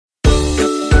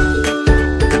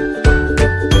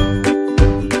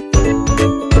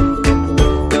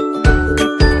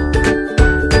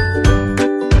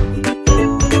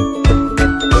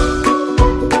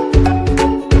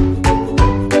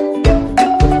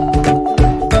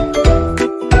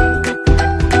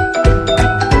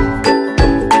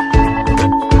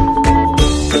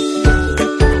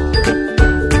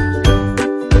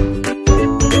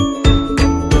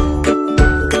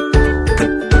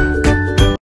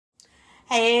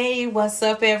Hey, what's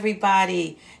up,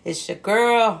 everybody? It's your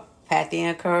girl, Pat the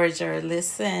Encourager.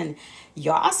 Listen,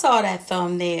 y'all saw that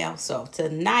thumbnail. So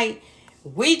tonight,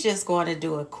 we just going to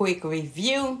do a quick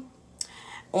review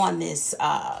on this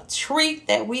treat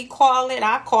that we call it.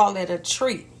 I call it a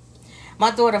treat. My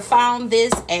daughter found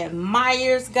this at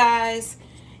Meijer's, guys.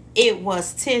 It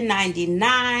was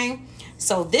 $10.99.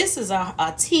 So this is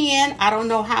a 10. I don't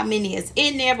know how many is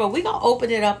in there, but we're going to open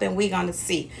it up and we're going to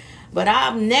see. But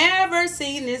I've never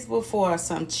seen this before.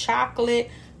 Some chocolate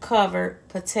covered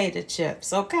potato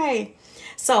chips. Okay.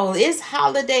 So it's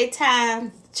holiday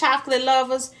time. Chocolate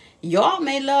lovers, y'all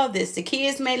may love this. The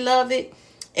kids may love it.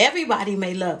 Everybody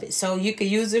may love it. So you can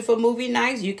use it for movie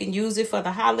nights. You can use it for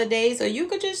the holidays. Or you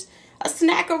could just a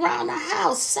snack around the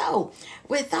house. So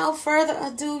without further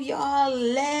ado, y'all,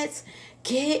 let's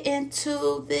get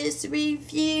into this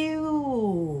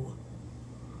review.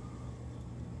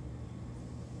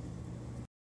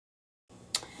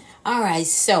 All right,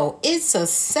 so it's a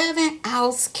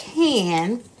 7-ounce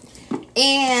can,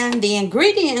 and the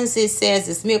ingredients, it says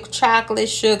it's milk chocolate,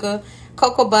 sugar,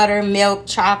 cocoa butter, milk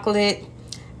chocolate,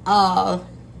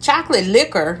 chocolate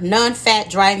liquor,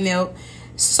 non-fat dry milk,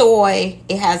 soy.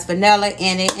 It has vanilla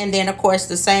in it, and then of course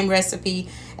the same recipe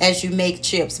as you make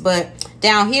chips. But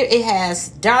down here it has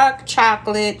dark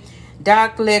chocolate,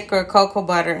 dark liquor, cocoa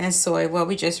butter, and soy. Well,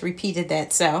 we just repeated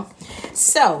that. So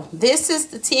this is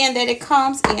the tin that it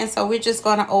comes in. So we're just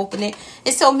going to open it.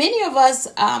 And so many of us,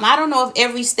 I don't know if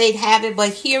every state have it, but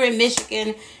here in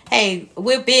Michigan, hey,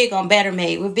 we're big on Better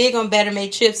Made. We're big on Better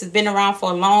Made chips. It's been around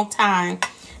for a long time.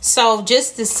 So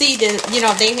just to see that, you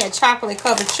know, they had chocolate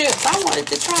covered chips, I wanted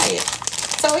to try it.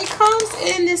 So it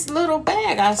comes in this little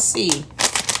bag, I see.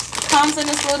 Comes in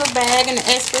this little bag, and the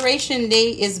expiration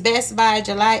date is Best by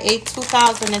July 8,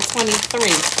 2023.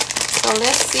 So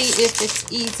let's see if it's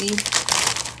easy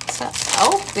to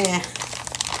open.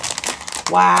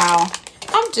 Wow.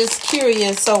 I'm just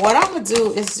curious. So what I'm going to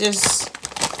do is just,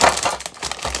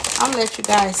 I'm going to let you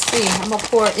guys see. I'm going to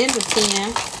pour it in the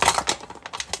tin.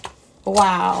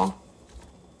 Wow.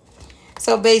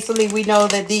 So basically we know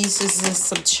that these is just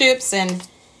some chips, and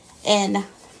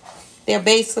they're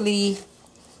basically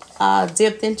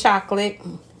dipped in chocolate,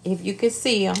 if you can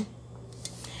see them.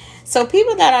 So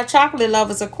people that are chocolate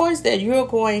lovers, of course, that you're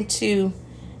going to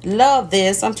love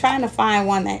this. I'm trying to find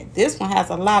one that, this one has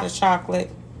a lot of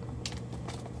chocolate.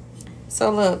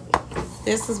 So look,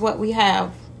 this is what we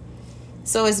have.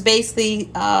 So it's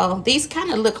basically, these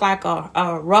kind of look like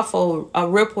a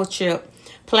ripple chip,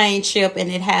 plain chip, and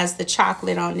it has the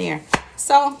chocolate on there.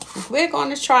 So we're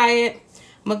going to try it.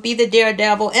 I'm going to be the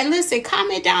daredevil. And listen,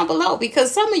 comment down below,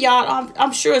 because some of y'all,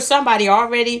 I'm sure somebody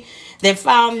already that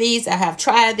found these or have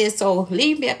tried this. So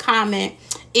leave me a comment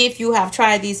if you have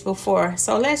tried these before.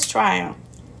 So let's try them.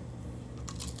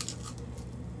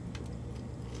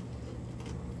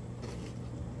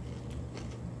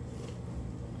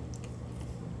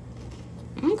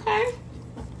 Okay.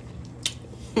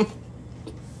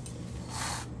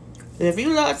 If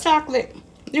you love chocolate,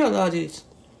 you'll love these.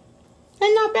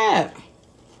 They're not bad.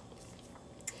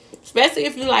 Especially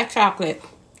if you like chocolate.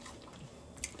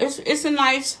 It's a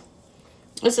nice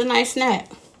snack.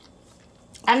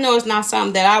 I know it's not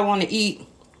something that I want to eat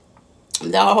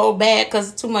the whole bag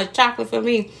because it's too much chocolate for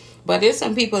me. But there's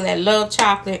some people that love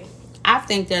chocolate. I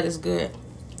think that is good.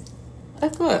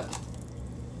 That's good.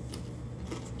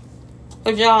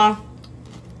 But y'all,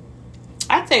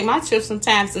 I take my chips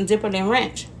sometimes and dip it in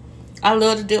ranch. I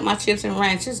love to dip my chips in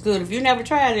ranch. It's good. If you never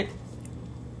tried it,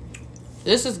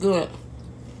 this is good.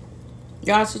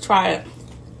 Y'all should try it.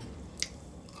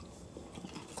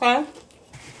 Okay?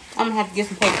 I'm going to have to get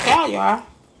some paper towel, y'all.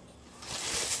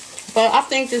 But I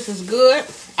think this is good.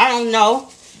 I don't know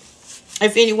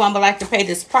if anyone would like to pay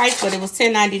this price, but it was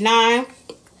 $10.99.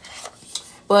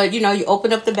 But, you know, you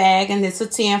open up the bag and it's a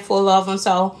tin full of them.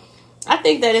 So I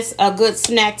think that it's a good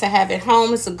snack to have at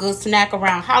home. It's a good snack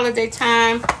around holiday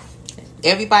time.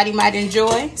 Everybody might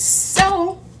enjoy.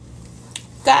 So,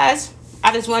 guys,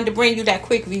 I just wanted to bring you that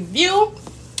quick review.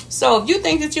 So if you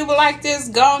think that you would like this,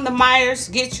 go on to Meijer's,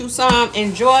 get you some,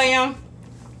 enjoy them.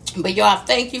 But y'all,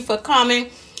 thank you for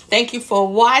coming. Thank you for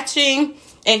watching.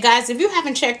 And guys, if you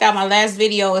haven't checked out my last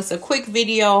video, it's a quick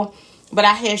video, but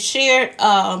I had shared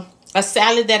a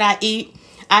salad that I eat.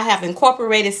 I have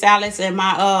incorporated salads in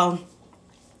my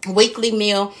weekly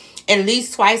meal at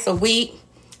least twice a week.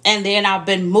 And then I've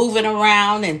been moving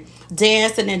around and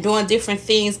dancing and doing different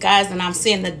things, guys, and I'm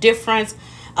seeing the difference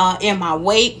in my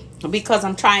weight because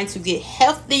I'm trying to get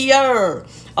healthier.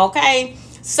 Okay,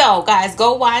 so guys,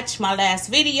 go watch my last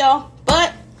video.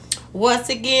 But once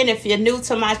again, if you're new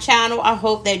to my channel, I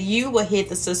hope that you will hit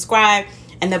the subscribe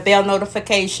and the bell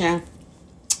notification.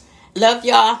 Love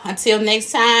y'all. Until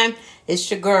next time, it's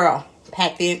your girl,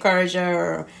 Pat the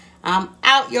Encourager. I'm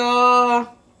out, y'all.